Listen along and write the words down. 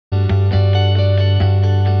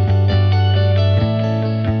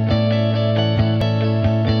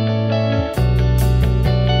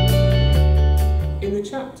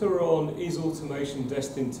chapter on Is Automation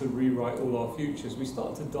Destined to Rewrite All Our Futures, we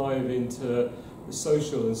start to dive into the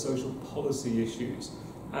social and social policy issues,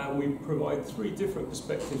 and we provide three different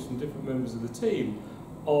perspectives from different members of the team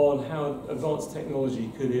on how advanced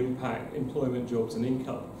technology could impact employment, jobs and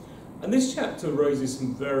income. And this chapter raises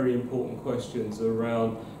some very important questions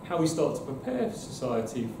around how we start to prepare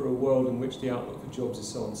society for a world in which the outlook for jobs is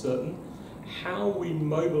so uncertain, how we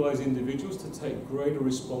mobilise individuals to take greater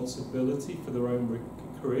responsibility for their own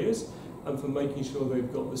careers and for making sure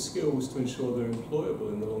they've got the skills to ensure they're employable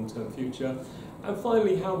in the long-term future, and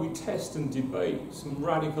finally how we test and debate some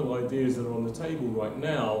radical ideas that are on the table right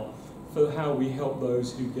now for how we help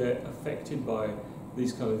those who get affected by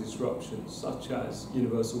these kind of disruptions, such as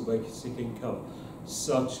universal basic income,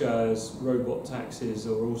 such as robot taxes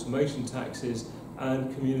or automation taxes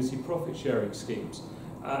and community profit sharing schemes.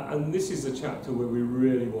 And this is a chapter where we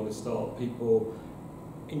really want to start people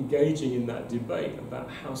engaging in that debate about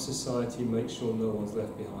how society makes sure no one's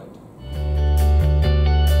left behind.